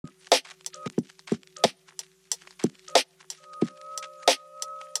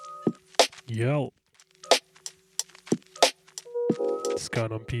Yo. What's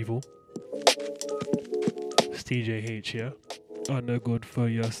going on, people? It's TJH here on the Good For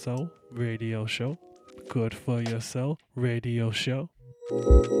Your Soul radio show. Good For Your Soul radio show.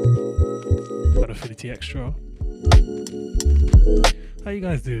 On Affinity Extra. How you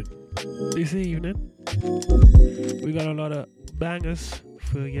guys doing this evening? We got a lot of bangers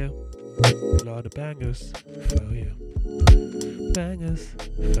for you. A lot of bangers for you. Bangers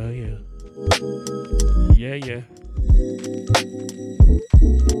for you. Yeah, yeah.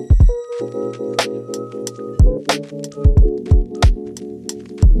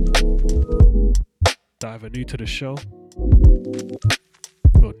 Either new to the show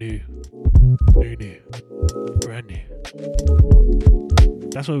or new, brand new.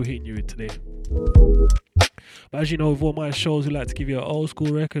 That's what we're hitting you with today. But as you know, with all my shows, we like to give you an old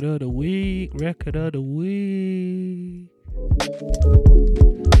school record of the week.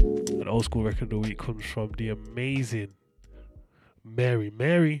 An old school record of the week comes from the amazing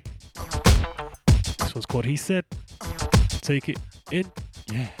Mary. This one's called He Said. Take it in.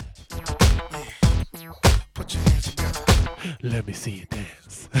 Yeah. Put your hands together. Let me see you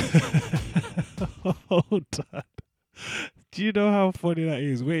dance. Hold on. Do you know how funny that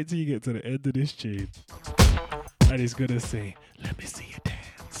is? Wait till you get to the end of this tune. And it's gonna say, let me see you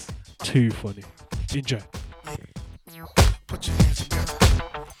dance. Too funny. Enjoy. Put your hands together.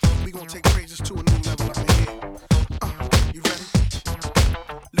 We gonna take praises to a new level up in here. You ready?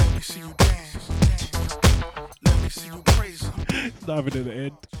 Let me see you dance. Let me see you praise him. It's not even at the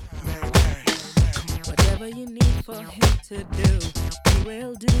end. Whatever you need for him to do, he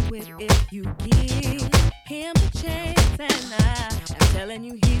will do it if you give him a chance. And I'm telling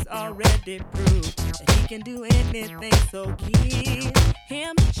you, he's already proved that he can do anything. So give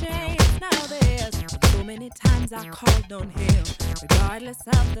him a chance. Now there's so many times I called on him, regardless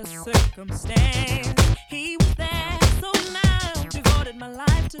of the circumstance. He was there, so now devoted my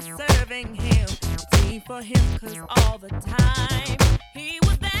life to serving him. It's me for him, 'cause all the time he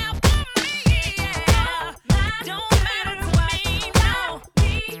was there for me. Don't matter to me, no.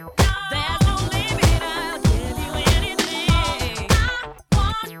 There's no limit, I'll give you anything. I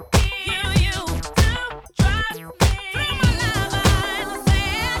want you to trust me. Through my life, I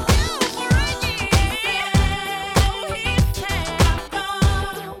said you for a year. Oh, he said I'll go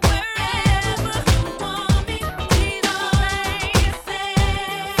wherever you want me. Jesus, he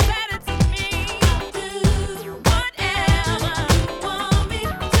said it to me. I'll do whatever you want me.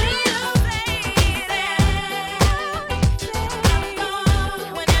 Jesus,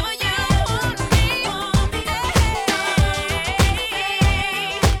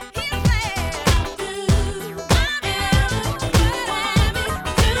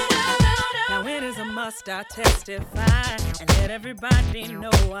 I testify and let everybody know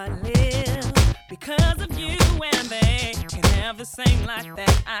I live because of you, and they can have the same life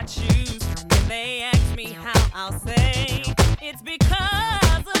that I choose. And when they ask me how, I'll say it's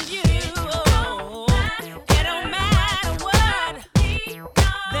because of you. It don't matter what,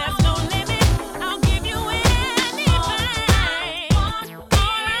 there's no limit, I'll give you anything. All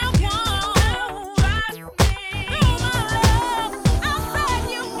I want, trust me. Through my love, I'll set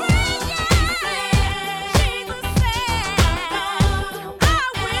you free. Jesus said, I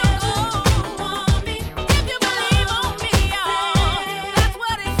will go. If you believe on me, that's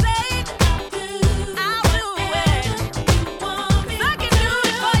what it said. I'll do it. 'Cause I can do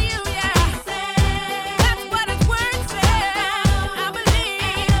it for you, yeah. That's what His word said. I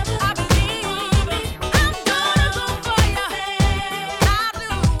believe. I'm gonna go for you. I'll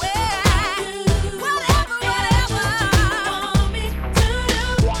do it.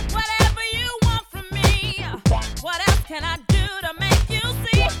 Whatever you want from me. What else can I do to make you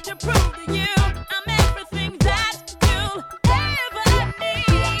see? To prove to you I'm everything that you'll ever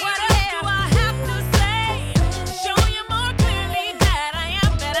need. What else do I have to say? Show you more clearly that I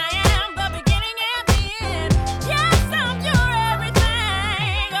am the beginning and the end. Yes, I'm your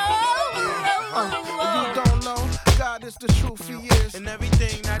everything. You don't know, God is the truth, He is. And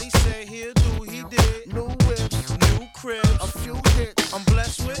everything that He said He'll do, He did. New whips, new cribs, a few hits. I'm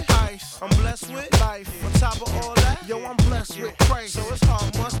blessed with ice, I'm blessed with life. On top of all that, yo, I'm blessed with Christ. So His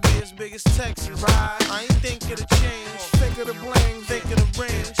heart must be as big as Texas, right? I ain't think of the change, think of the bling, think of the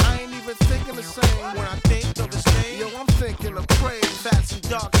range. I ain't even thinking the same when I think of His name. Yo, I'm thinking of praise, fats and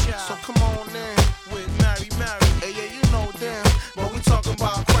dark child. So come on in with Mary. Hey, yeah, you know them, but we talking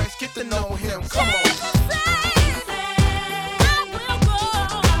about Christ. Get to know Him. Come on.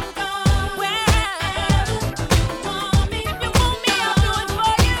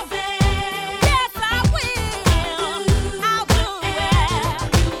 Yes, I will. I'll do it.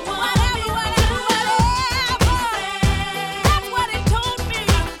 Whatever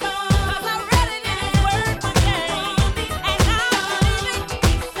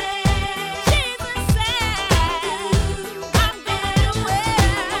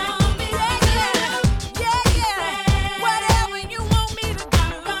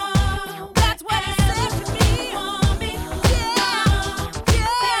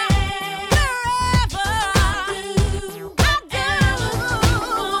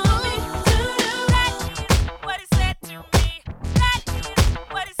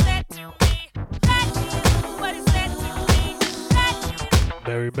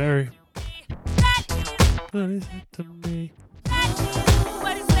Mary Mary. What is it to me?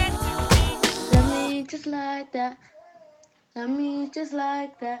 What is that to me? Love me just like that. Love me just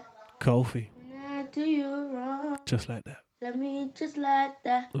like that. Kofi. When I do you wrong. Just like that. Love me just like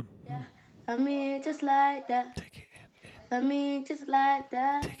that. Yeah. Love me just like that. Take it in. Love me just like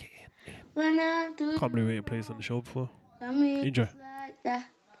that. Take it in. When I do Can't believe we ain't played this on the show before. love me Enjoy. just like that.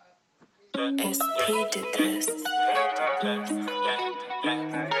 SP did this.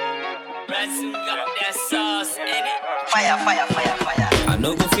 Ransom got that sauce in it. Fire, fire, fire, fire. I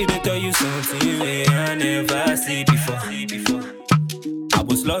know go feel to tell you something way I never see before. I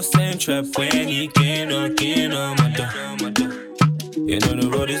was lost and trapped when he came knocking on my door. You know the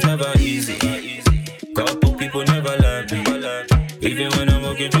road is never easy. Couple people never love me. Even when I'm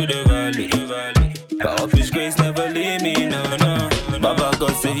walking through the valley. But up His grace never leave me, no. Baba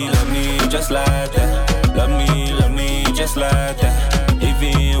God say He love me just like that. Love me just like that.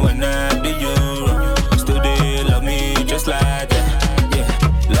 Even when I do you wrong, still they love me just like that. Yeah,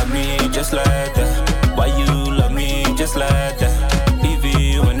 love me just like that. Why you love me just like that?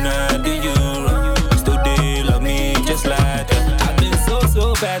 Even when I do you wrong, still they love me just like that. I've been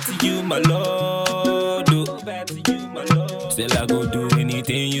so bad to you, my Lord. Still I go do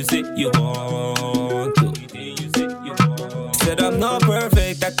anything you say you want to. Said I'm not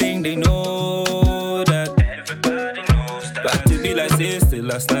perfect, I think they know that. Everybody knows that. But to be like this,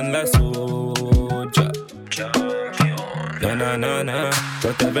 still I stand like soldier. Nah.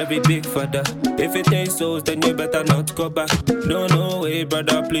 But a very big father. If it ain't souls, then you better not go back. No way,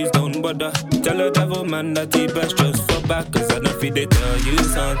 brother, please don't bother. Tell the devil man that he best just fall back. Cause I know if they tell you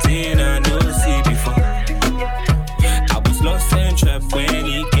something I know see before. I was lost and trapped when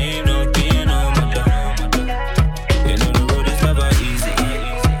he came knocking on my door. You know the road is never easy.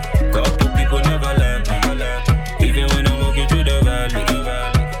 Couple people never love me. Even when I'm walking through the valley.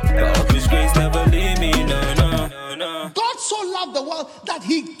 But up His grace never leave me, no. God so loved the world that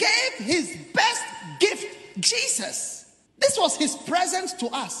He gave His best gift, Jesus. This was His present to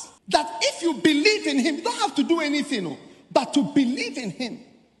us. That if you believe in Him, you don't have to do anything, but to believe in Him,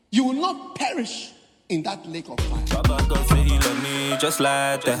 you will not perish in that lake of fire. Baba God say He love me just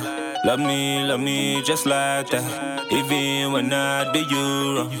like that. Love me just like that. Even when I do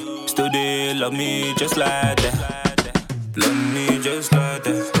you wrong, still they love me just like that. Love me just like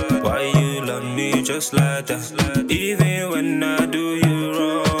that. Why you love me just like that? Even when I do you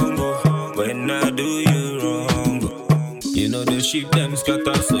wrong, oh, when I do you wrong, oh. You know the sheep them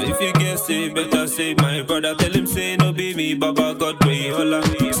scatter. So if you get saved, better say my brother. Tell him say no be me, Baba God pray. Holla,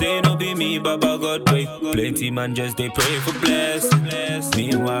 say no be me, Baba God pray. Plenty man just they pray for blessing.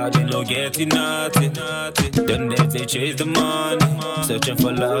 Meanwhile they no getting nothing. Them days they chase the money, searching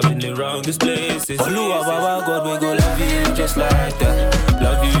for love in the wrongest places. Oluwa Baba God we go love you just like that.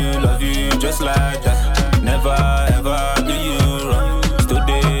 Love you just like that. Never ever do you wrong. Still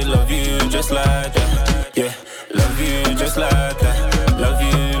they love you just like that. Yeah, love you just like that. Love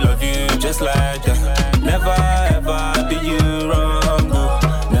you just like that. Never ever do you wrong. Oh.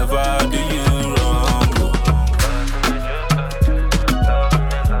 Never do you wrong.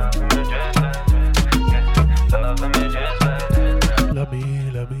 Love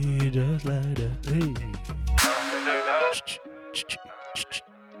me just like that. Hey.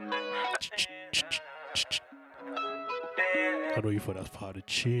 I know you thought that was part of the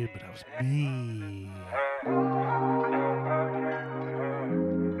chin, but that was me.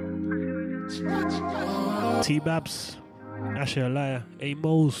 T-Babs, Asher Alaya,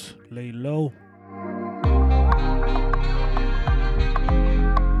 Amos, Lay Low.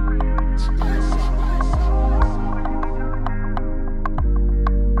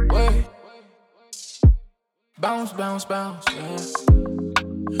 Wait. Bounce, yeah.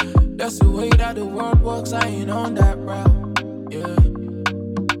 That's the way that the world works, I ain't on that route, yeah.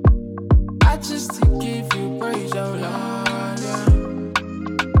 I just to give you praise, oh Lord, yeah.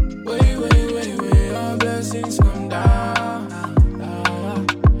 Wait, all blessings come down,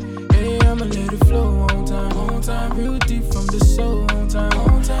 yeah, I'ma let it flow on time, real deep from the soul, on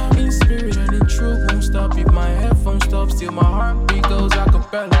time, in spirit and in truth, won't stop, if my headphones stop, still my heartbeat goes a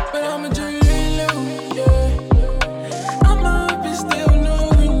cappella, but I'ma do you low, yeah. I'ma be still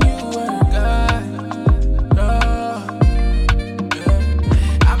knowing you are God. Yeah.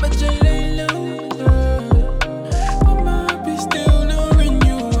 I'ma just lay low. I'ma be still knowing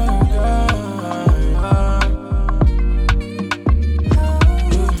you are God.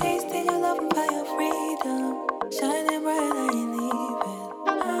 Oh, tasting your love and by your freedom, shining bright, I ain't leaving.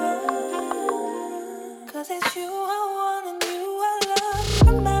 'Cause it's you I want and you I love.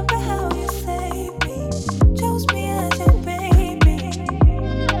 Remember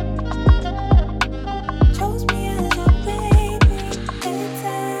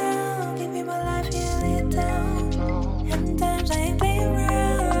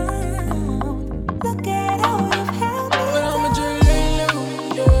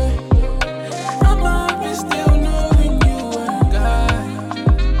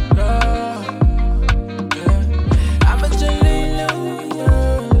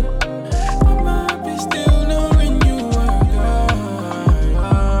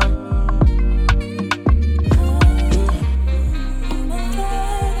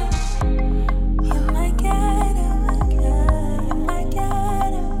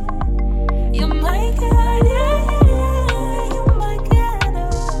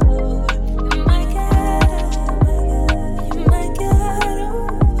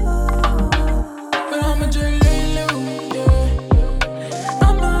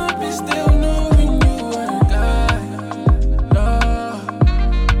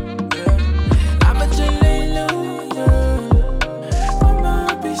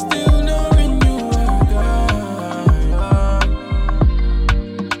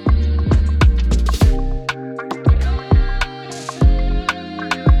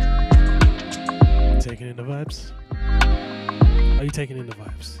vibes? Are you taking in the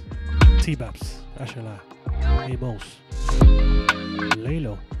vibes? T-Babs, Ashala, Amos,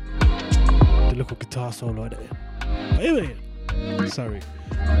 Lalo, the little guitar solo there. Anyway, sorry,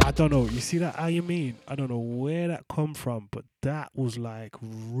 I don't know. You see that? How you mean? I don't know where that come from, but that was like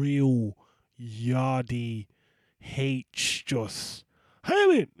real yardy H just. How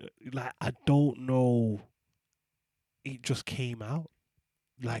you mean? Like I don't know. It just came out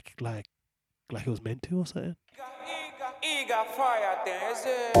like it was meant to or something.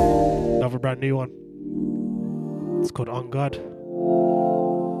 Another brand new one. It's called On God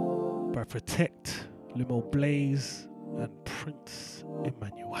by Protect, Limo Blaze, and Prince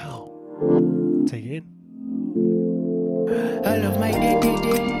Emmanuel. Take it in. I love my day.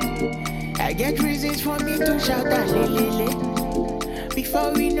 I get reasons for me to shout that lele.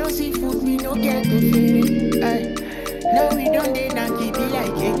 Before we know seafood, we no get to feel it. Now we don't dey na keep it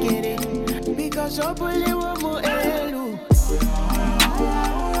like kekere. Because opole wo mo elu.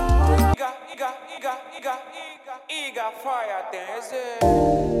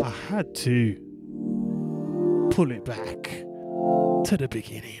 I had to pull it back to the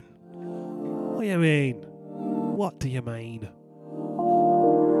beginning. What do you mean? What do you mean?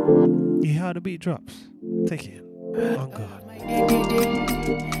 You hear how the beat drops? Take it in. On God.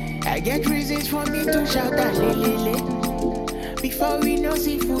 I get reasons for me to shout that lele. Before we know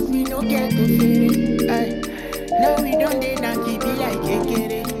seafood, we no get to feel it. Now we don't dey na keep it like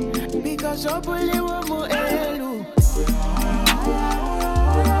kekere. Because opole wo mo elu.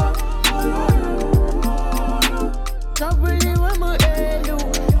 Opole wo mo elu.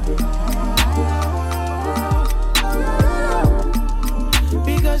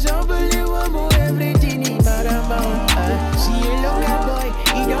 Because opole wo mo everything in Paramount. See a local boy,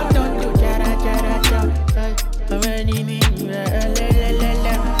 he don't turn to chara.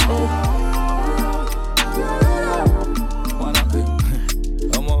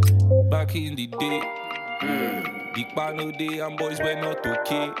 Back in the day, the panel day and boys were not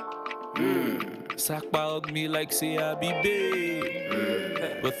okay. Sakpa hugged me like say I be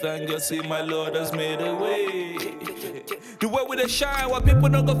babe. But thank God say my Lord has made a way. The way with the shine while people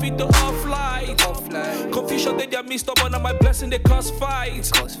don't go fit to offline. Confusion they are missed up on my blessing they cause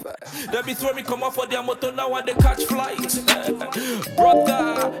fights. They be throw me come off for their motor now and they catch flights.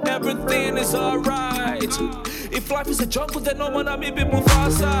 Brother, everything is alright. If life is a jungle, then no one me people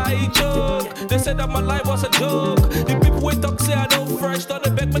outside joke. They said that my life was a joke. The people wait talk say I know fresh, don't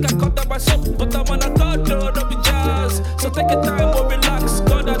the beg make I cut up my soap. But I'm on a god, don't be jazz. So take your time or relax.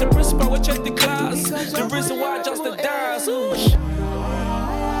 God at the principal will check the class. The reason why I just the dance. Oosh.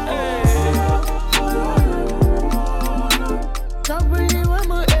 Hey.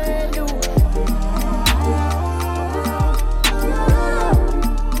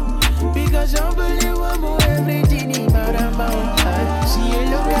 Because unbelievable everything in Paramount. See a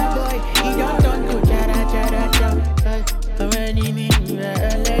local boy, he don't turn to chara.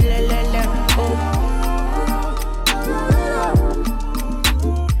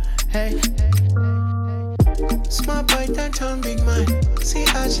 Hey, small boy don't turn big man. See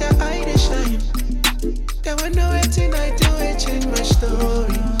how your eye they shine. There were no waiting, I do it, change my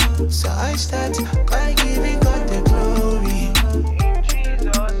story. So I start by giving God the glory.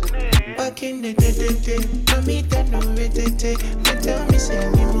 Back in the day, no me that no wait. They tell me say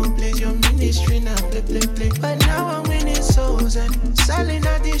me more place your ministry now play. But now I'm winning souls and selling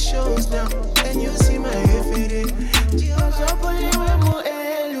at these shows now. And you see my everyday. Jesus up on you and more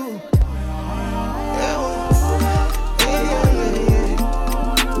elu.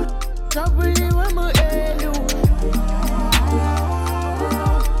 Trouble you and more elu.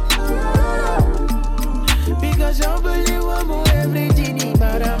 Because unbelievable everything in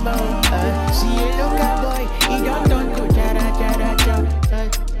Paramount. See a local boy, he don't turn to chara.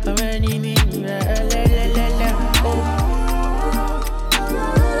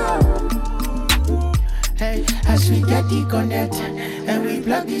 Hey, as we get the connect and we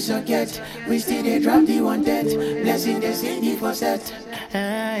plug the socket, we still they drop the wanted. Blessing the city for set.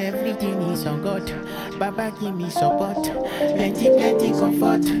 Everything is on God. Baba give me support. Plenty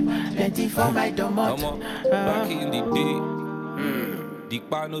comfort. Plenty for my domot. Back in the day, the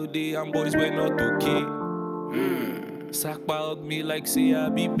panel day and boys were not okay. Sakpa hugged me like say I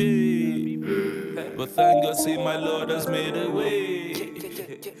be babe. But thank God say my Lord has made a way.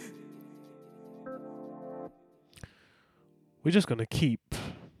 We're just gonna keep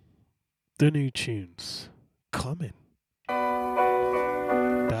the new tunes coming.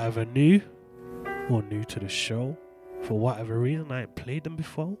 They're either new or new to the show. For whatever reason, I ain't played them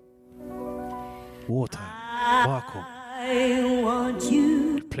before. Wartime, Marco. I want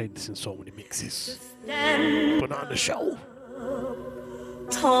you played this in so many mixes, but not on the show.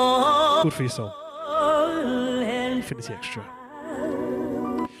 Good for your soul. Infinity Extra.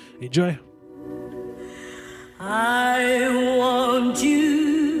 Enjoy. I want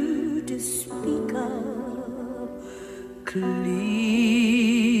you to speak up clear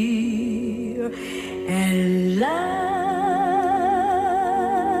and loud.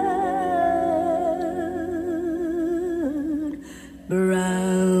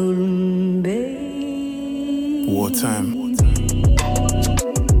 Brown baby. Wartime.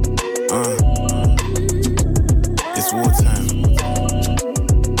 It's wartime.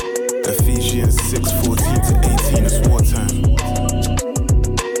 Ephesians 6:14 to 18. It's wartime.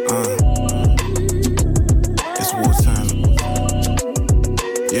 It's wartime.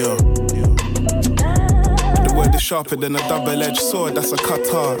 Yo. The word is sharper than a double-edged sword. That's a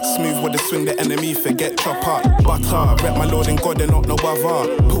cutter. Smooth with the swing, the enemy forget chopper. Butter. Rep my Lord and God and not no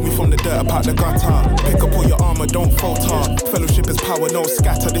other. Pull me from the dirt apart the gutter. Pick up all your armor, don't falter. Fellowship is power, no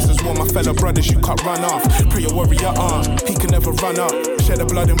scatter. This is what my fellow brothers you can't run off. Pray your warrior he can never run up. Shed the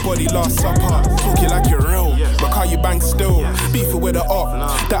blood and body last supper. Talk you like you're real, but how you bang still. Beef with the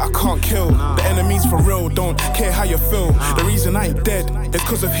op that I can't kill. The enemy's for real, don't care how you feel. The reason I ain't dead is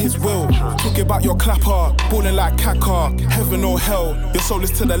cause of his will. Talk about your clapper, balling like Kaka. Heaven or hell, your soul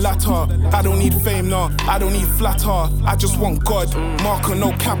is to the latter. I don't need fame, nah, I don't need flatter. I just want God, marker,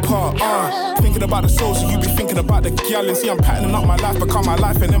 no kappa. Thinking about the souls, so you be thinking about the gal. And see I'm patterning up my life, become my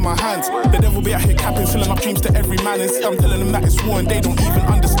life and in my hands. The devil be out here capping, selling up dreams to every man. And see I'm telling them that it's war and they don't even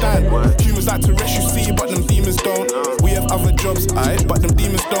understand. Humans like to rest, you see, but them demons don't. We have other jobs, aight, but them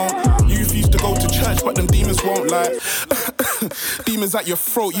demons don't. You refuse to go to church, but them demons won't lie. Demons at your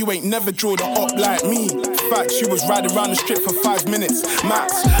throat, you ain't never draw the up like me. Facts, you was riding around the strip for 5 minutes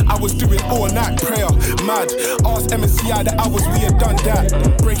max. I was doing all night prayer, mad. Ask MSCI the hours we had done that.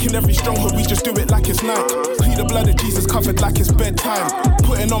 Breaking every stronghold, we just do it like it's night. Plead the blood of Jesus covered like it's bedtime.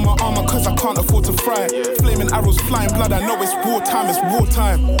 Putting on my armor cause I can't afford to fry. Flaming arrows, flying blood, I know it's wartime, it's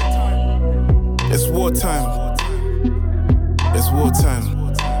wartime. It's wartime. It's wartime.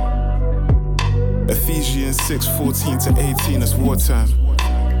 Ephesians 6:14 to 18, it's wartime.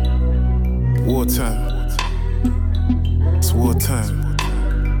 Wartime. It's wartime.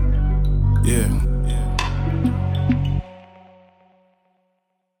 Yeah.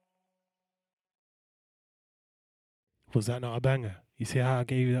 Was that not a banger? You see how I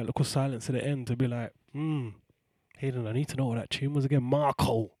gave you that little silence at the end to be like, Hayden, I need to know what that tune was again.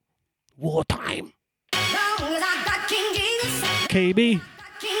 Marco. Wartime. KB.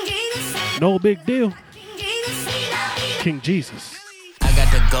 No big deal. King Jesus. I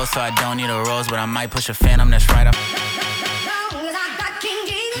got the ghost, so I don't need a rose, but I might push a phantom that's right up.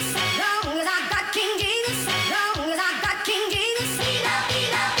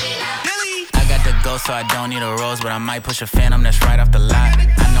 So I don't need a rose, but I might push a phantom that's right off the lot.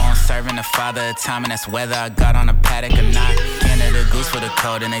 I know I'm serving the father of time, and that's whether I got on a paddock or not. Canada Goose for the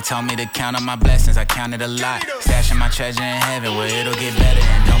code, and they told me to count on my blessings. I counted a lot, stashing my treasure in heaven where it'll get better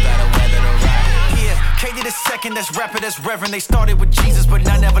and don't gotta weather the ride. Yeah, Katie the second, that's rapper, that's reverend. They started with Jesus, but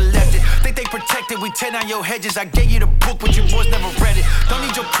I never left it. Think they protected, we tear down your hedges. I gave you the book, but you boys never read it. Don't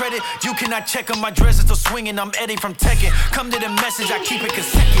need your credit, you cannot check on my dress, it's still swinging. I'm Eddie from Tekken. Come to the message, I keep it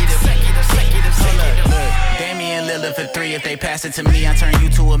consecutive. Damian Lillard for 3. If they pass it to me, I turn you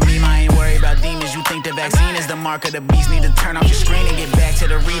to a meme. I ain't worried about demons. You think the vaccine is the mark of the beast. Need to turn off your screen and get back to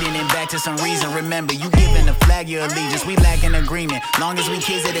the reading and back to some reason. Remember, you giving the flag your allegiance. We lack an agreement. Long as we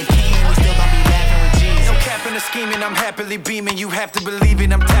kids of the king, we still gonna be laughing with Jesus. No capping or scheming, I'm happily beaming. You have to believe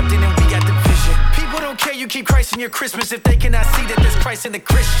it, I'm tapped in and we got the vision. People don't care, you keep Christ in your Christmas if they cannot see that there's Christ in the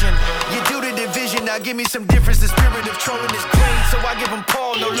Christian. You do the division, now give me some difference. The spirit of trolling is great, so I give them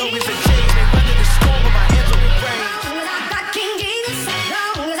Paul, no logos or James. They run to the storm, but my hands will be raised.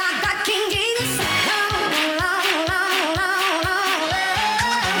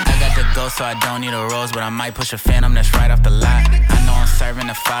 I got the ghost, so I don't need a rose, but I might push a phantom that's right off the lot. I know I'm serving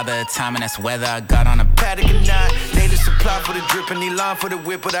the father of time, and that's whether I got on a paddock or not. Native supply for the drip and Elon for the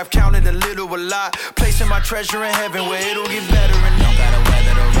whip, but I've counted a little a lot. Placing my treasure in heaven where it'll get better and don't gotta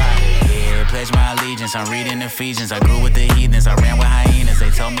weather the ride. Yeah, pledge my allegiance, I'm reading Ephesians. I grew with the heathens, I ran with hyenas. They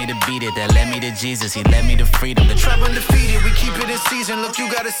told me to beat it, that led me to Jesus. He led me to freedom. The tribe undefeated, we keep it in season. Look, you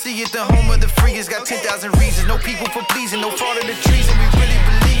gotta see it, the home of the free has got 10,000 reasons. No people for pleasing, no fault of the treason. We really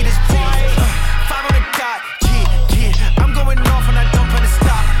believe this. 5 on the dot, yeah. I'm going off and I don't plan to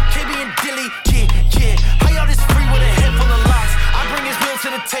stop. KB and Dilly, yeah. How y'all this free with a head full of locks? I bring his will to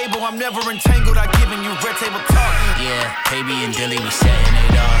the table, I'm never entangled. I giving you red table talk. Yeah, KB and Dilly, we setting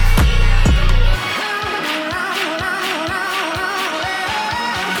it off.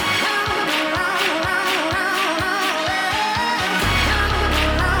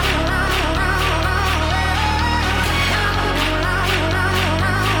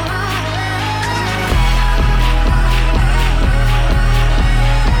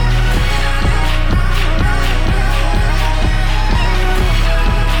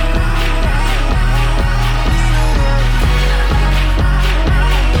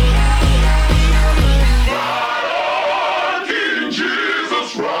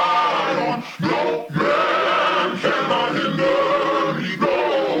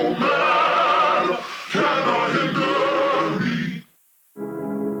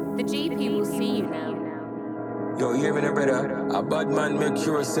 man make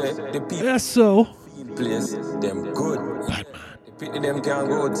sure say the people. Yes, so. Place them good. The people them can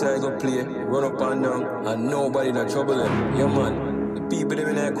go outside go play, run up and down, and nobody not trouble them. Yeah, man. The people them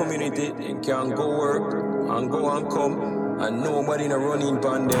in their community, they can go work and go and come, and nobody not running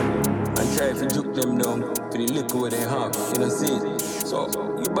upon them and try to juke them down to the liquor they have. You know, see it. So,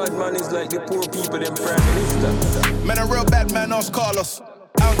 you bad man is like the poor people, them prime minister. Man, a real bad man, us Carlos.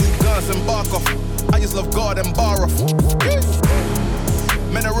 I'll do guns and bark off. I just love God and bar off.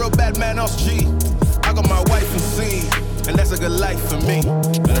 Man, a real bad man, us G. I got my wife and C, and that's a good life for me.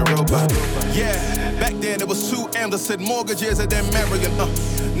 Man, a real bad. Yeah, back then it was 2 M's. I said mortgages and then marrying.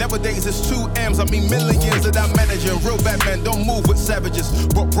 Nowadays it's 2 M's. I mean millions that I'm managing. Real bad man, don't move with savages.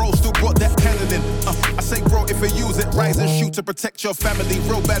 But bro, still brought that cannon in. I say bro, if you use it, rise and shoot to protect your family.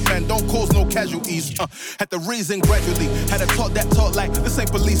 Real bad man, don't cause no casualties. Had to reason gradually. Had to talk that talk like this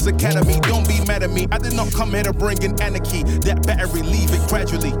ain't police academy. Don't be mad at me. I did not come here to bring in anarchy. That battery, leave it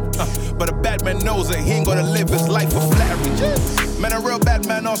gradually. But a bad man knows that he ain't gonna live his life for flattery. Man, a real bad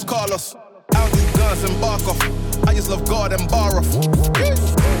man, us Carlos. I'll do guns and bark off. I just love God and bar off.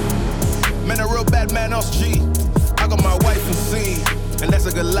 Man, a real bad man, us G. I got my wife and C, and that's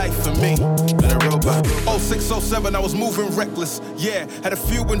a good life for me. Man, a real bad. 06, 07, I was moving reckless. Yeah, had a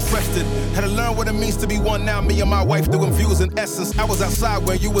few interested. Had to learn what it means to be one now. Me and my wife doing views in essence. I was outside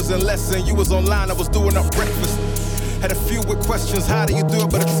when you was in lesson. You was online, I was doing up breakfast. Had a few with questions, how do you do it?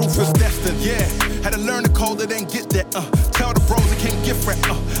 But the truth is destined, yeah. Had to learn the code, that ain't get that. Tell the bros it can't gift rap.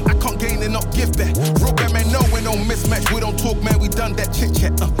 I can't gain and not give back. Real bad man, no, we don't mismatch. We don't talk, man, we done that chit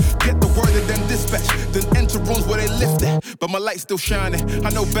chat. Get the word and then dispatch. Then enter rooms where they lift that. But my light's still shining.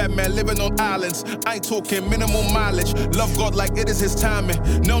 I know bad man living on islands. I ain't talking minimal mileage. Love God like it is his timing.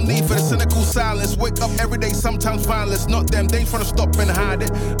 No need for the cynical silence. Wake up every day, sometimes violence. Not them, they ain't trying to stop and hide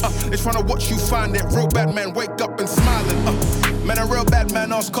it. They trying to watch you find it. Real bad man, wake up and smile. Man, a real bad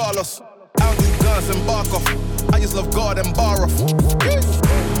man, us Carlos. I'll do guns and bark off. I just love God and bar off.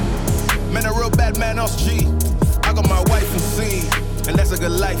 Man, a real bad man, us G. I got my wife and C, and that's a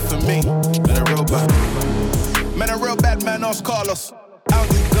good life for me. Man, a real bad. Man, a real bad man, us Carlos. I'll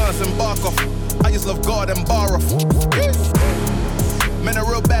do guns and bark off. I just love God and bar off. Man, a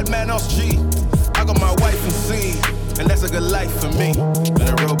real bad man, us G. I got my wife and C, and that's a good life for me. Man,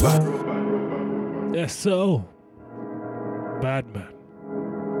 a real bad. Yes, so. Bad man.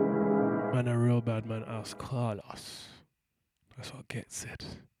 Man, a real bad man, ask Carlos. That's what gets it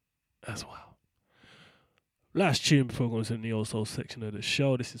as well. Last tune before going to the Neo Soul section of the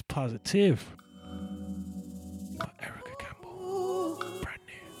show. This is Positive by Erica Campbell. Brand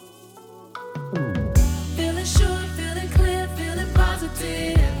new. Feeling sure, feeling clear, feeling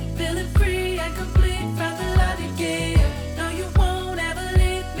positive. Feeling free and complete from the love you give. No, you won't ever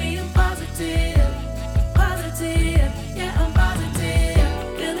leave me. I'm positive. Positive.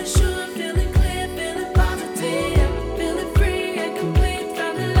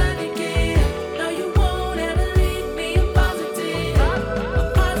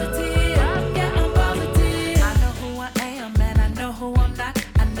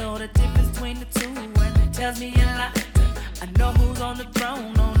 Tells me a lot. I know who's on the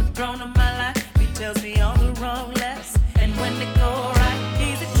throne of my life. He tells me all the wrong less. And when they go right,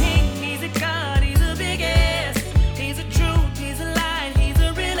 he's a king, he's a god, he's a big ass. He's a truth, he's a light, he's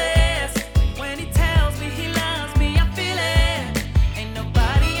a real ass. When he tells me he loves me, I feel it. Ain't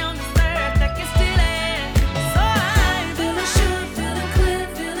nobody on this earth that can steal it. So I'm feeling sure, feeling clear,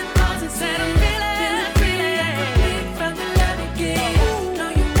 feeling positive. Feeling free and complete from the love you give. No,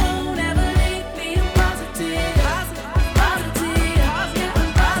 you won't ever leave me. I'm positive.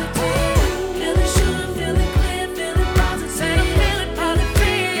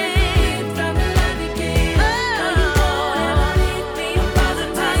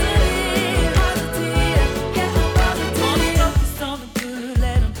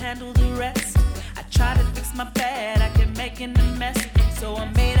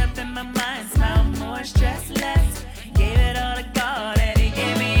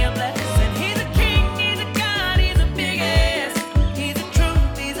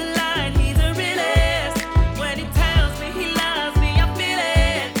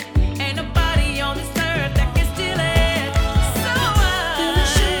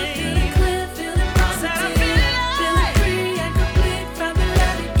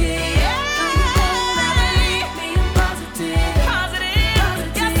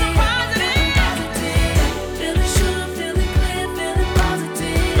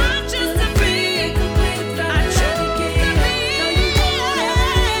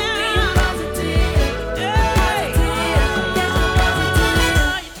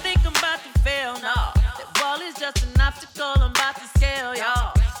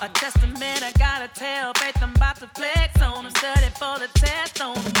 A testament I gotta tell. Faith I'm about to flex on. I'm studying for the test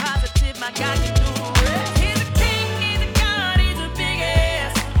on. I'm positive my God can do the rest. He's a king, he's a God, he's a big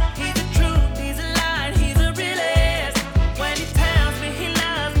ass. He's the truth, he's a lie, he's a real ass. When he tells me he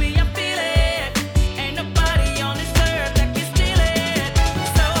loves me, I feel it. Ain't nobody on this earth that can steal it.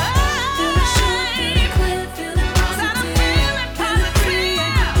 So I feel the shoot, feel the clear, feel the positive. I'm feeling positive.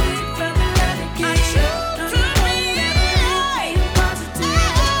 From the love it gives. I choose to be positive.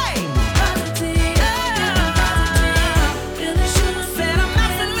 Feel the shoot, said I'm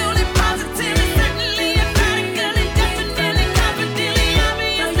absolutely positive. And certainly emphatically, definitely, confidently,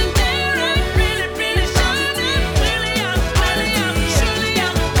 obviously, really, really sure that really I'm surely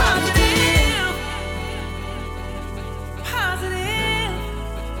I'm positive. Positive.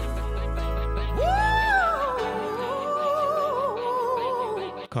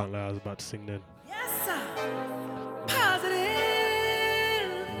 Woo! Can't lie, I was about to sing then. Yes, sir. Positive.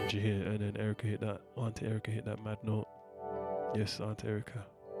 Did you hear? And then Erica hit that. Auntie Erica hit that mad note. Yes, Auntie Erica.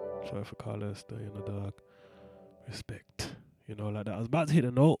 Sorry for Carlos, stay in the dark. Respect. You know, like that. I was about to hit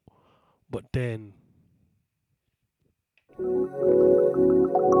a note, but then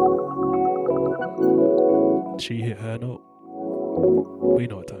she hit her note. We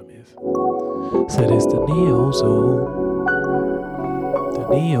know what time it is. Said it's the Neo Soul. The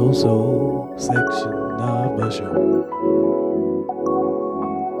Neo Soul section of my show.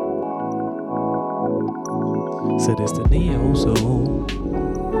 Said it's the Neo Soul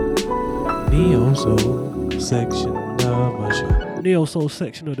section of my show. Neo Soul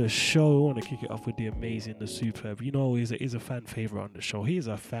section of the show. I want to kick it off with the amazing, the superb. You know, he's a fan favorite on the show. He's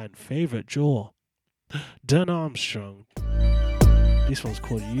a fan favorite, Joe. Dan Armstrong. This one's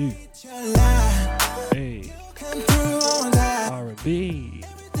called You. Hey. R&B.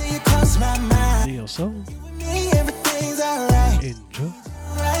 Neo Soul. Enjoy.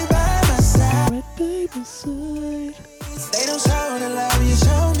 Red baby side. They don't show the love you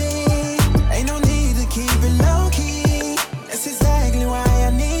show me. Ain't no need to keep it low key. That's exactly why I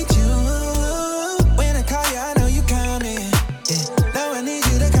need you. When I call you, I know you coming. Yeah. Now I need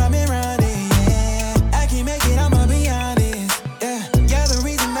you to come and run it. Yeah. I can't make it, I'ma be honest. Yeah. You're the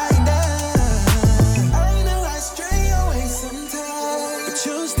reason I ain't done. I know I stray away sometimes, but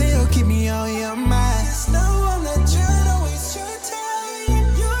you still keep me on your mind. Just know I'm not trying to waste your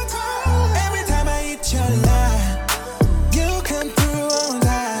time. Your time. Every time I hit your line, you come through on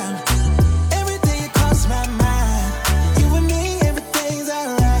time. Everything across my mind. You and me, everything's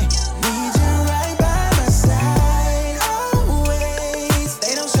alright. Need you right by my side. Always.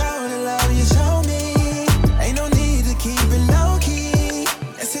 They don't show the love you show me. Ain't no need to keep it low key.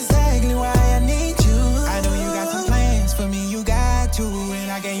 That's exactly why I need you. I know you got some plans for me, you got to.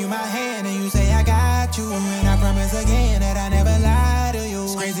 And I gave you my hand and you say I got you. And I promise again that I never lie to you.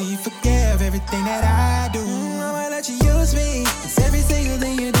 It's crazy you forgive everything that I do. I'ma let you use me. It's every single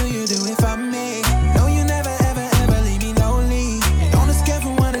thing you do it for me. No, you never, ever, ever leave me lonely. And on a scale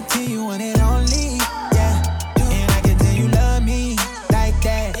from 1 to 10, you want it only. Yeah, and I can tell you love me like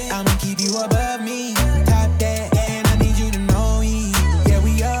that. I'ma keep you above me, top that. And I need you to know me. Yeah,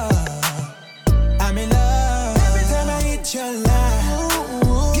 we are. I'm in love. Every time I hit your line,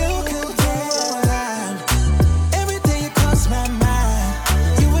 you come through on time. Everything across my mind.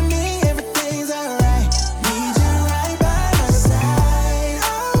 You and me, everything's alright. Need you right by my side.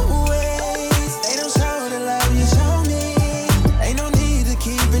 Always. They don't show the love you show me. Ain't no need to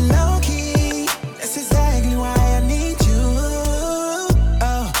keep it low key. That's exactly why I need you.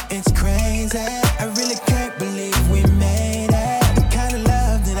 Oh, it's crazy. I really can't believe we made it. The kind of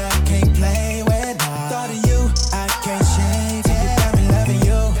love that I can't play with. Thought of you, I can't shake it. You got me loving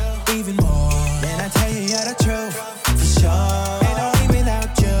you even more. And I tell you, you're the truth for sure. Ain't no me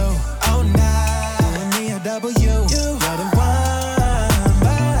without you. Oh, nah. You and me a double U. You're the one. But I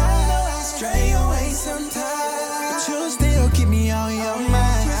know I stray away sometimes, but you still keep me on your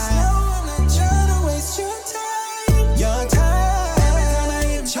mind. Just know I'm not trying to waste your time. Your time. Every time I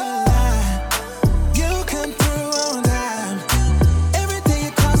hit your line, you come through on time. Everything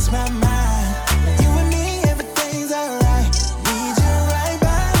across my mind. You and me, everything's alright. Need you right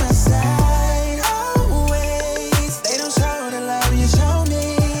by my side. Always. They don't show the love you show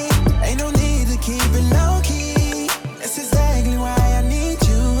me. Ain't no need to keep it low key. That's exactly why I need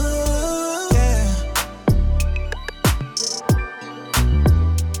you. Yeah.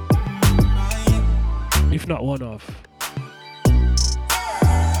 If not one of.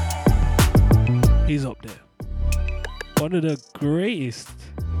 He's up there. One of the greatest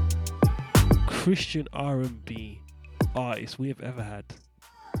Christian R&B artists we have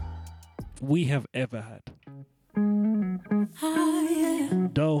ever had.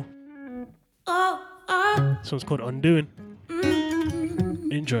 Doe. This one's called Undoing.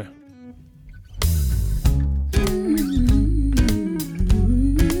 Enjoy.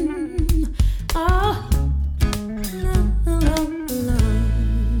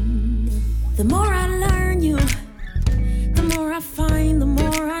 The more I learn you, the more I find, the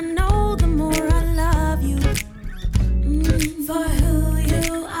more I know, the more I love you. For who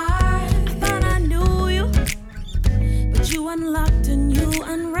you are, I thought I knew you, but you unlocked and you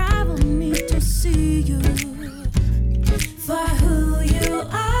unraveled me to see you. For who you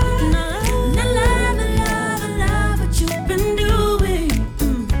are, and I love what you've been doing.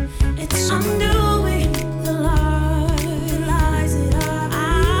 It's undoing the lies that I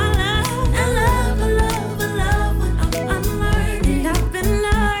love what I'm learning. I've been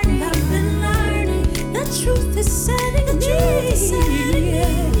learning. The truth is setting me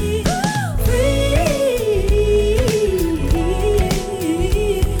free.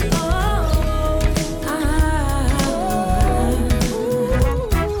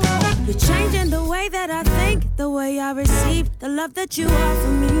 You're changing the way that I think, the way I receive the love that you offer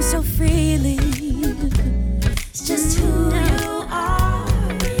me so freely. It's just who you are,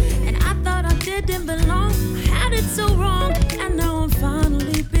 and I thought I didn't belong. I had it so wrong, and now I'm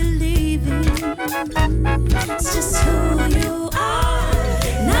finally believing. It's just who you are,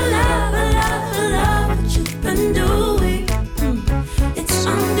 and I love what you've been doing. It's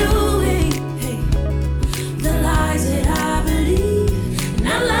undoing the lies that I believe, and I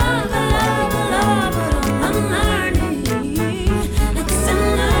love what I'm unlearning. It's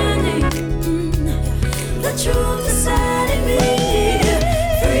unlearning. The truth is setting me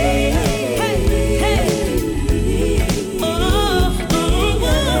free. Oh,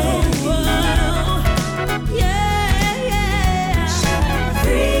 yeah.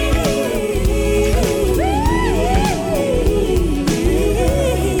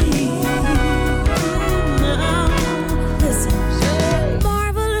 Listen.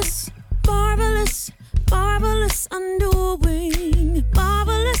 Marvelous, undoing.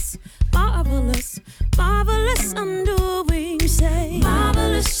 Marvelous, undoing. Say,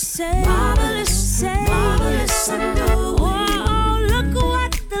 marvelous, undoing. Oh, look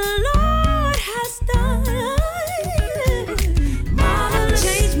what the Lord has done. Marvelous,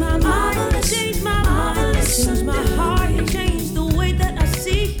 change my heart, change the way that I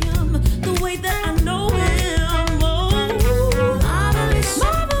see Him, the way that I know Him. Oh, marvelous,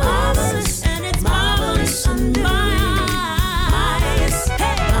 and it's marvelous in my eyes.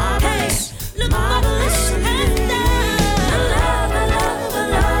 Hey, look marvelous and I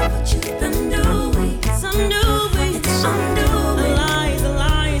love what you've been doing. It's undoing the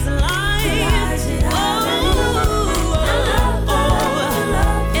lies.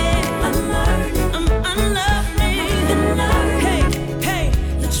 I'm unlearning. Hey,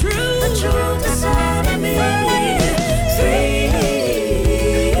 the truth is setting me free.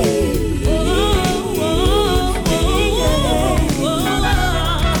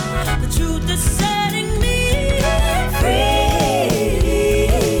 The truth is setting me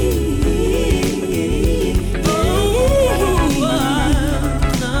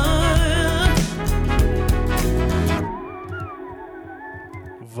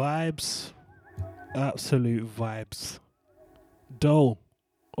Vibes. Absolute vibes. Doe.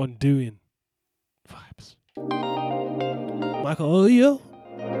 Undoing. Vibes. Michael Oyo.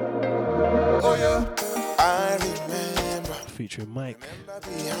 Oh yeah, I remember. Featuring Mike.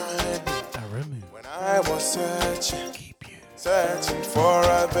 Behind me Aremu. when I was searching for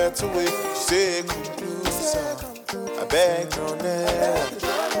a better way to stay closer. I begged your name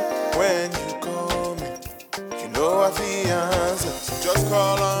when you call me. You know I the answer, so just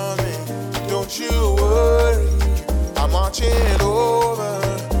call on me. Don't you worry, I'm marching over.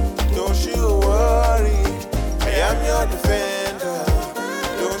 Don't you worry, I am your defender.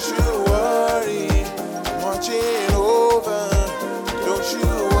 Don't you worry, I'm marching over. Don't you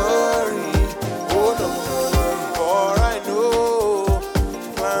worry, oh no, for I know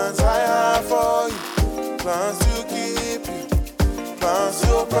plans I have for you, plans to keep you, plans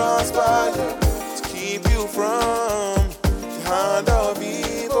to prosper you, to keep you from the hand of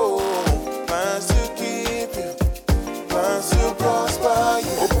evil, plans to keep you, plans to prosper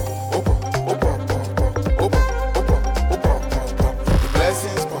you. The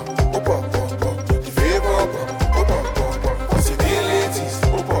blessings, the favor, possibilities.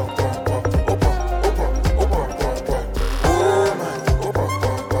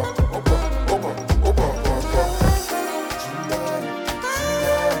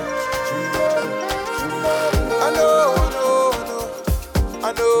 I know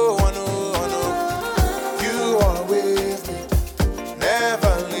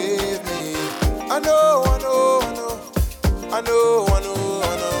I know, I know, I know. I know, I know,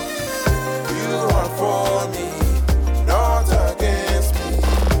 I know. You are for me, not against me.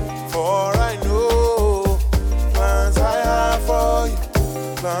 For I know plans I have for you,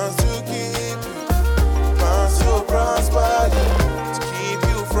 plans to keep you, plans to prosper you, to keep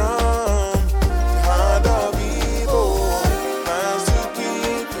you from the hand of evil. Plans to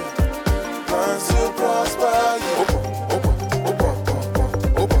keep you, plans to prosper you.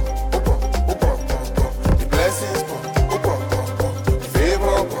 The blessings, the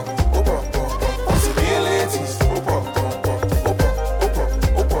favor, possibilities.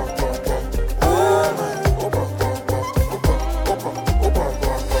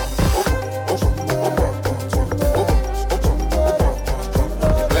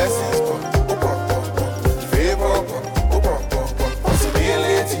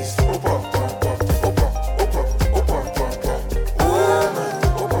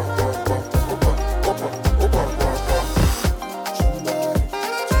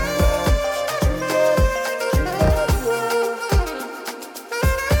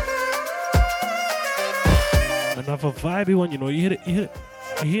 Another vibey one, you know, you hear it, you're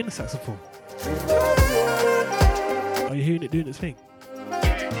hearing the saxophone. Are you hearing it doing its thing?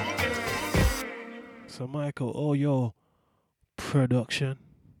 So Michael, oh yo, production,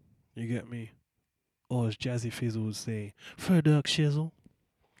 you get me? Or as Jazzy Fizzle would say, production.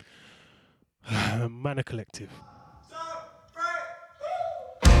 Manor Collective.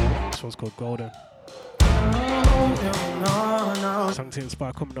 This one's called Golden. Something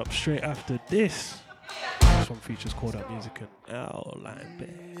inspired coming up straight after this. This one features Called Out Music and Outline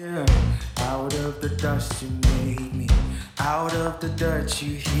Bay. Yeah. Out of the dust you made me, out of the dirt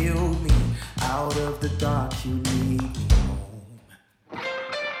you healed me, out of the dark you lead me home.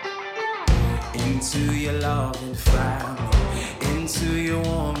 Into your love and family, into your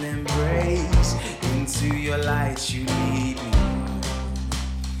warm embrace, into your light you lead me home.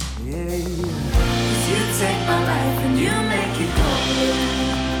 Yeah, yeah. 'Cause you take my life and you make it golden.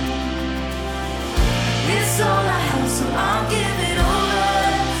 It's all I have, so I'll give it over.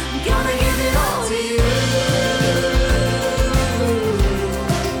 I'm gonna give it all to you.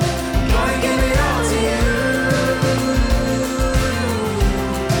 I'm gonna give it all to you.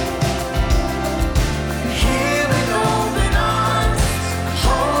 And here with open arms,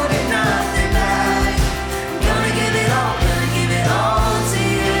 holding nothing back. I'm gonna give it all to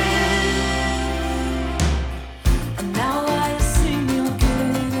you. And now I have seen your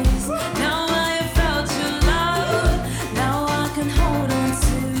goodness. Now I have felt your love. Now I can hold on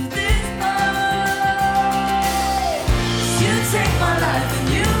to this love. 'Cause you take my life and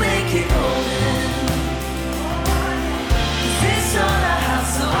you make it golden. 'Cause it's all I have,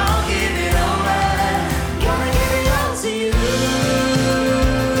 so I'll give it over. I'm gonna give it all to you.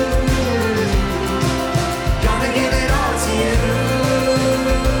 Gonna give it all to you.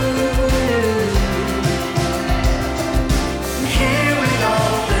 And here with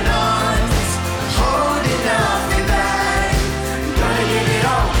open arms, holding nothing back. I'm gonna give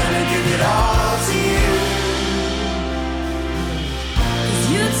it all to you. 'Cause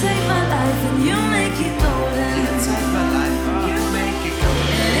you take my life and you make it golden. You take my life and you make it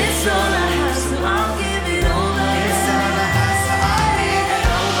golden. And it's all I have, so I'll give it over. It's all I have, so I'll give it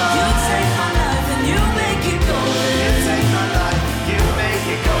over. You take my life and you make it golden. You take my life and you make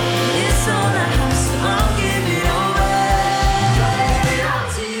it golden. It's all I have, so I'll give it over. Gonna give it all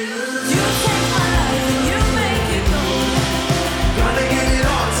to you. You take my life and you make it golden. Gonna give it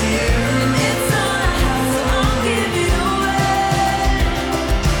all to you. And it's all I have, so I'll give it over.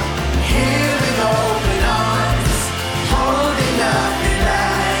 Here with open arms, holding nothing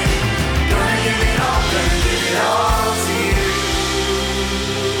back. Gonna give it all to you.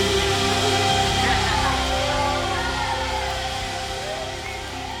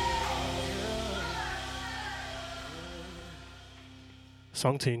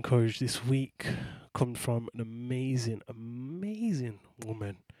 Song to encourage this week comes from an amazing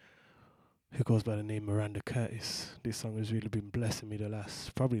woman who goes by the name Miranda Curtis. This song has really been blessing me the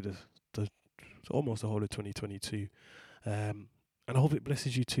last, probably the almost the whole of 2022. And I hope it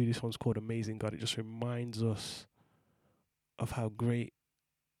blesses you too. This one's called Amazing God. It just reminds us of how great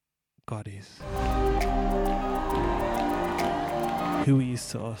God is, who He is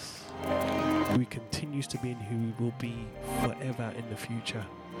to us, who He continues to be, and who He will be forever in the future.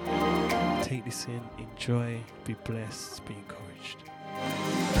 Take this in, enjoy, be blessed, be encouraged.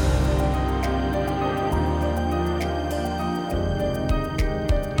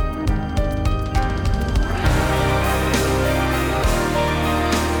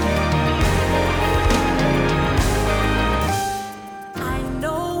 I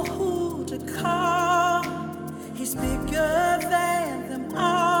know who to call.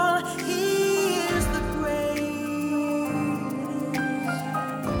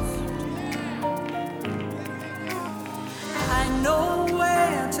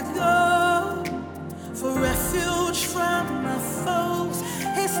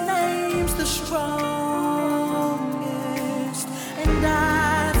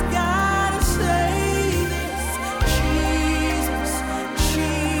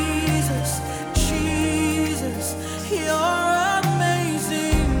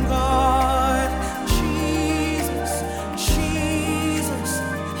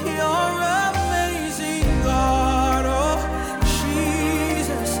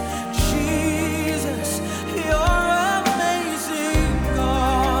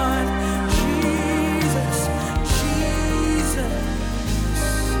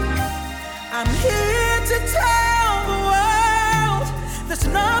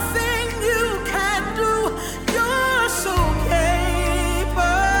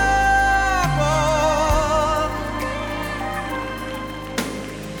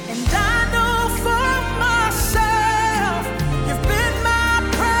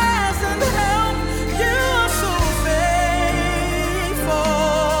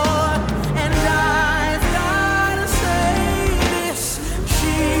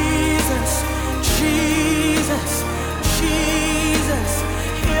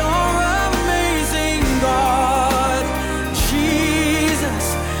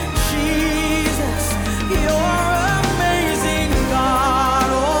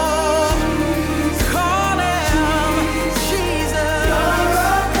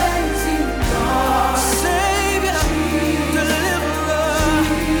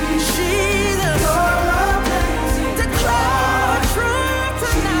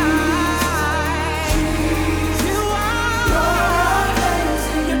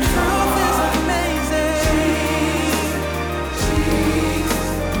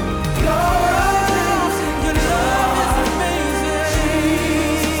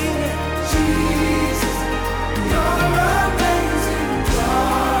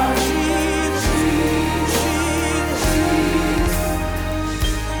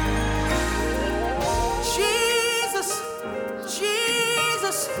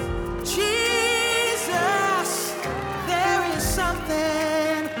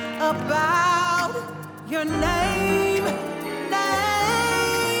 about your name,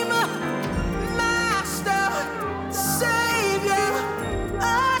 Master, Savior,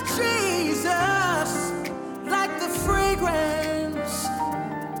 Jesus, like the fragrance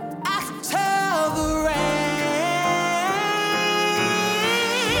after the rain.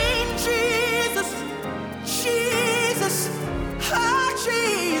 Jesus, oh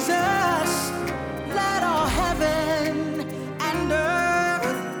Jesus, let all heaven and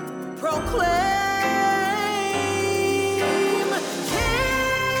earth proclaim.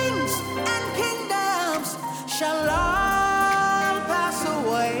 Kings and kingdoms shall all pass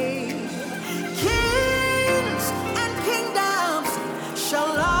away. Kings and kingdoms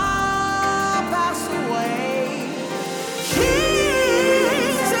shall all pass away.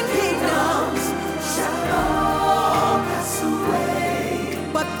 Kings and kingdoms shall all pass away.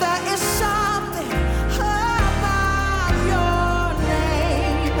 But there is something about your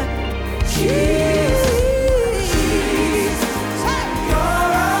name, Jesus.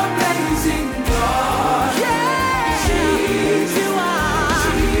 You're amazing, God. Yeah, Jesus, you are.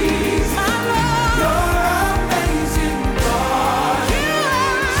 My Lord, you're amazing, God. You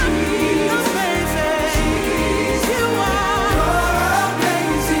are amazing. You are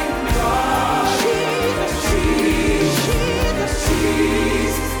amazing, God. Jesus.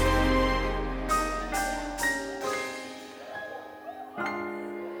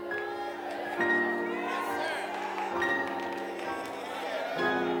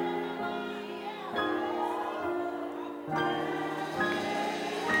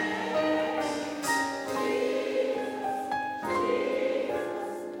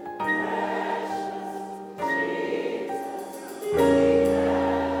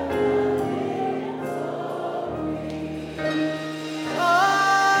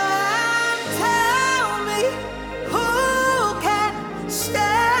 Tell me who can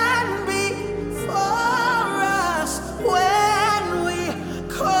stand before us when we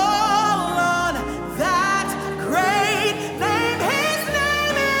call on that great name. His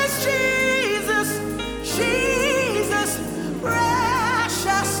name is Jesus,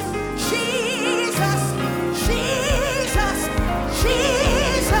 precious Jesus,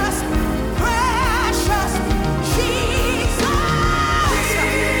 precious Jesus.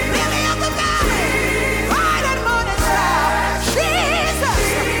 Lily of the valley, bright and morning star. Jesus,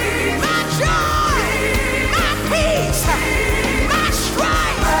 my joy, my peace, my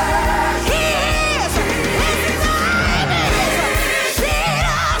strength. He is. His name is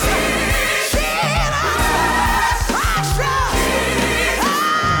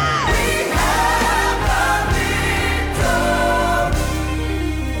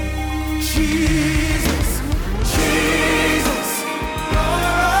Jesus, Jesus,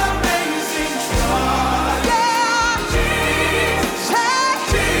 you're amazing, God. Yeah, Jesus,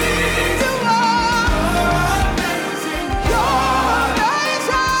 you are amazing. You're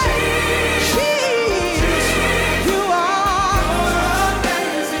amazing, Jesus, you are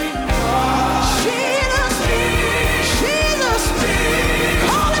amazing, God. Jesus,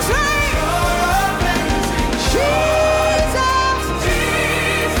 call his name. Jesus,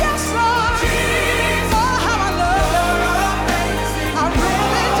 yes, Lord. Oh, how I love you. I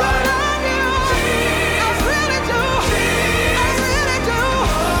really do love you. I really do. I really do.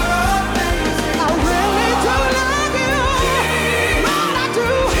 I really do love you. Lord, I do.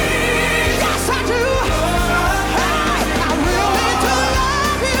 Yes, I do. Hey, I really do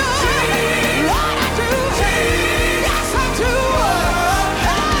love you. Lord, I do. Yes, I do.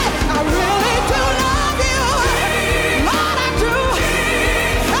 Hey, I really do love you. Lord, I do.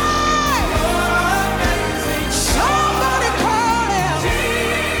 Hey, somebody call him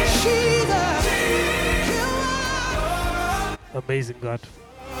Jesus. Amazing God.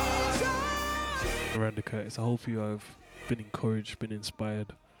 Miranda Curtis, I hope you have been encouraged, been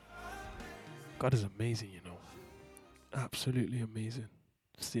inspired. God is amazing, you know. Absolutely amazing.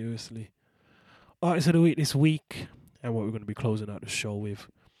 Seriously. Artist of the week this week, and what we're going to be closing out the show with,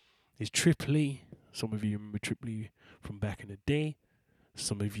 is Triple E. Some of you remember Triple E from back in the day.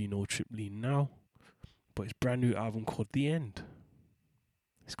 Some of you know Triple E now. But his brand new album called The End.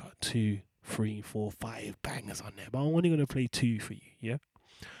 It's got 2, 3, 4, 5 bangers on there. But I'm only going to play 2 for you, yeah?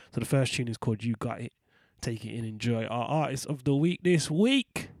 So the first tune is called You Got It. Take it in, enjoy. Our artist of the week this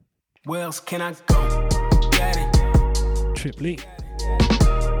week. Where else can I go? Got it. Triple E.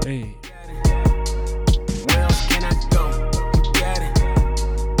 Hey. Where else can I go? You got it.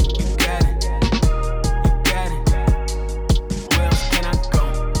 You got it. You got it. Where else can I go?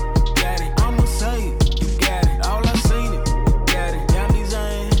 Got it. I'ma say it. You got it. All I seen it. Got it. Got me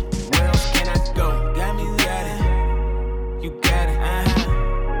saying. Where else can I go? Got me got it. You got it.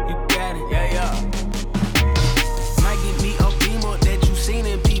 You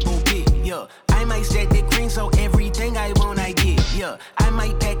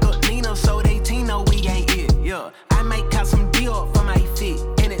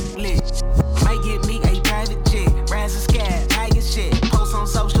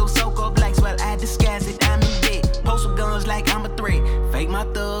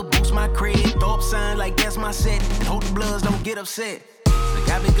upset. Like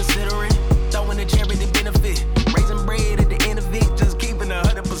I've been considering throwing a charity benefit, raising bread at the end of it, just keeping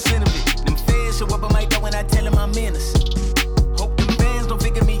 100% of it. Them feds show up on my door when I tell them I'm innocent. Hope them fans don't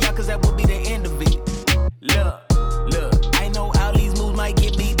figure me out, cause that would be the end of it. Look, I know all these moves might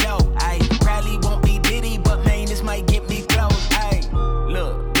get me dope. I probably won't be Diddy, but man, this might get me close.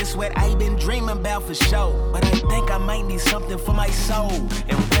 Look, this what I been dreaming about for sure. But I think I might need something for my soul.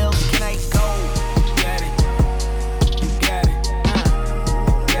 And where else can I go? You got it.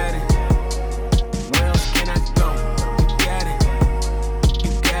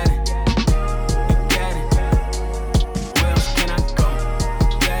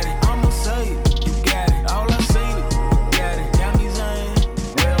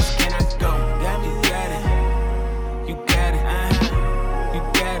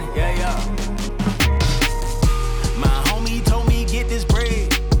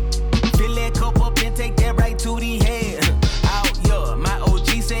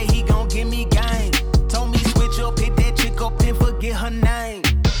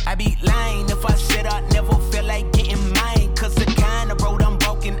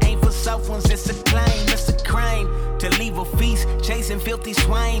 Filthy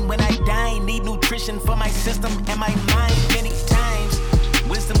swine when I die, need nutrition for my system and my mind. Many times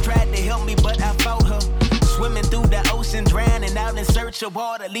wisdom tried to help me, but I fought her. Swimming through the ocean, drowning out in search of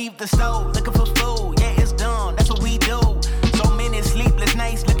water. Leave the soul looking for food. Yeah, it's done, that's what we do. So many sleepless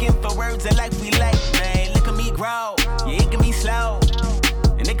nights looking for words of life we like. Man, look at me grow. Yeah, it can be slow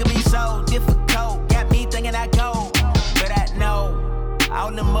and it can be so difficult. Got me thinking I go, but I know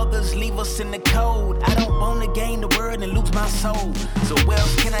all the mothers leave us in the cold. I don't want to gain the world and lose my soul. So where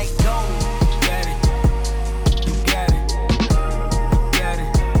else can I go? You got it. You got it. You got it.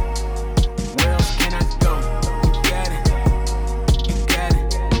 Where else can I go? You got it. You got it.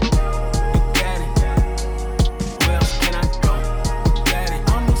 You got it. Where else can I go? You got it.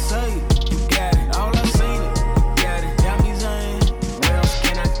 I'ma say it. You got it. All I've seen it. You got it. Got me saying, where else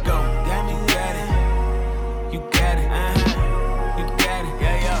can I go? Got me got it. You got it. You got it.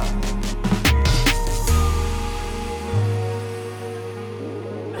 Yeah, yeah.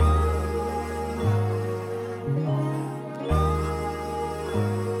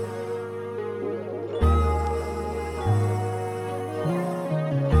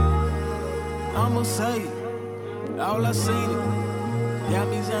 I'ma say it. All I seen it. Got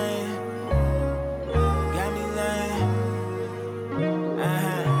me saying. Got me saying.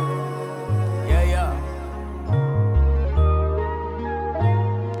 Yeah, yeah.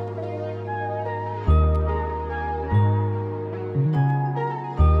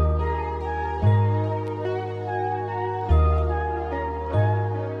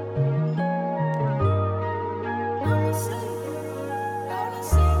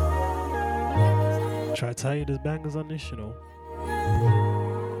 Try to tell you there's bangers on this, you know.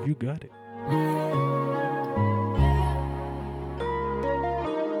 You got it.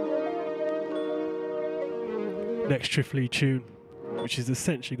 Next Trifly tune, which is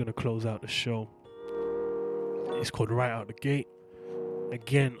essentially going to close out the show. It's called Right Out the Gate.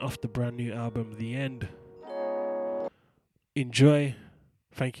 Again, off the brand new album, The End. Enjoy.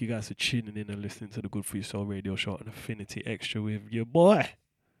 Thank you guys for tuning in and listening to the Good For Your Soul radio show on Affinity Extra with your boy,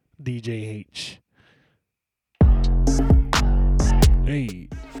 DJ H. Hey,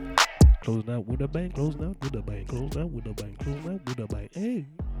 closing out with a bang, closing out with a bang, closing out with a bang, closing out with a bang. Hey,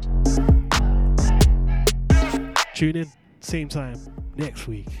 tune in, same time next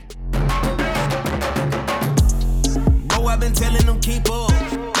week. Oh, I've been telling them keep up.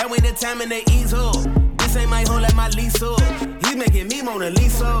 That way the time and they ease up. This ain't my home like my lease up. He's making me Mona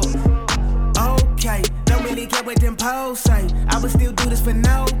Lisa. Okay, don't really care what them poles say. I would still do this for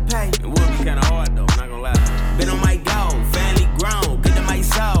no pay. It would be kinda hard though, not gonna lie. Been on my go, family grown, good to my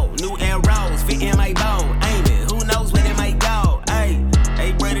soul. New arrows, fit in my bow. Aiming, who knows where they might go.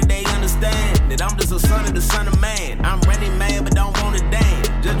 Hey, brother, they understand that I'm just a son of the son of man. I'm running mad, but don't wanna dance.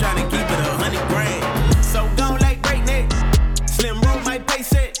 Just trying to keep it 100 grand. So gone like breakneck. Slim roll my pay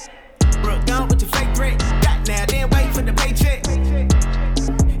set. Brook gone with your fake threat. Got now, then wait for the paycheck.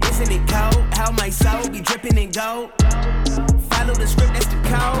 Isn't it cold? How my soul be dripping in gold. Follow the script, that's the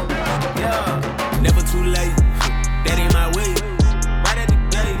code. Yeah, never too late. That ain't my way. Right at the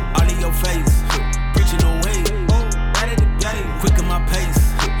gate, all in your face. Preaching away. Right at the gate, quick in my pace.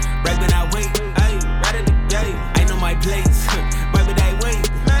 Right when I wait. Ay, right at the gate, I know my place. Right when I wait,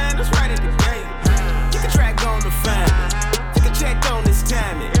 man, that's right at the gate. You can track on the fan. You can check on this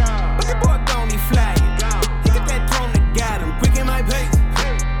timing. But the boy gon' be flying. You get that throne to guide him. Quick in my pace.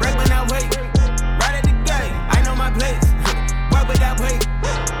 Right when I wait. Right at the gate, I know my place.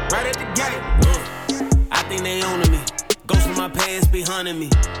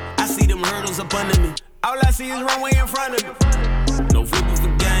 I see them hurdles up under me. All I see is runway in front of me. No football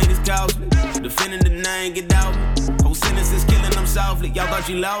for gang, it's costly. Defending the name, get out me. Whole sentences killing them softly. Y'all thought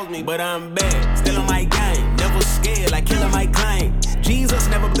you lost me, but I'm bad. Still on my game, never scared, like killing my claim. Jesus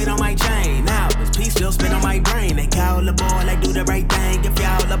never been on my chain. Now his peace still spin on my brain. They call aboard, like do the right thing. If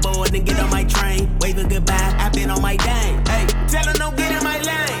y'all aboard, then get on my train. Waving goodbye, I've been on my dang. Hey, telling